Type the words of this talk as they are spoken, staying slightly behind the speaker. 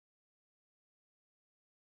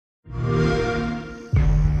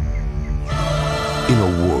In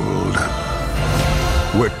a world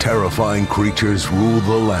where terrifying creatures rule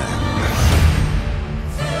the land,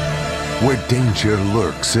 where danger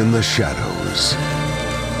lurks in the shadows,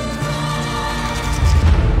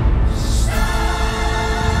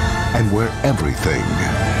 and where everything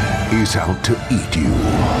is out to eat you.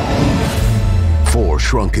 4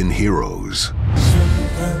 shrunken heroes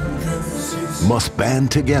must band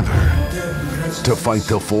together to fight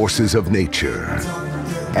the forces of nature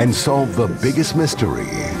and solve the biggest mystery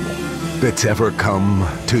that's ever come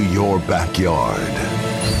to your backyard.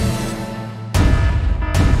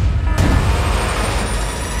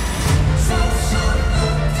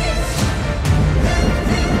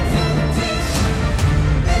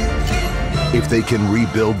 If they can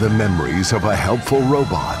rebuild the memories of a helpful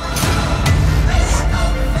robot,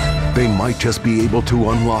 they might just be able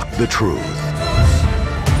to unlock the truth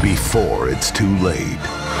before it's too late.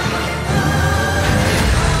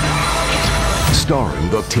 Starring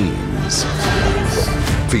the teams,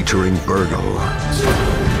 featuring Burgle,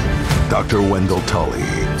 Dr. Wendell Tully,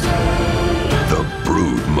 the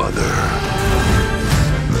Brood Mother,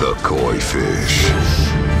 the Koi Fish,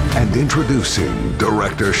 and introducing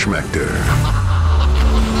Director Schmechter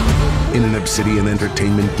in an Obsidian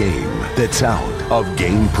Entertainment game that's out of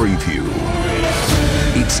game preview.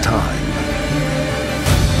 It's time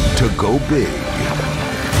to go big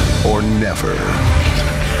or never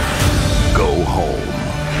go home.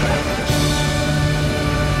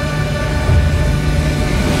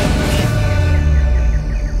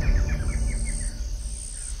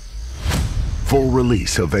 Full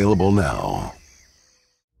release available now.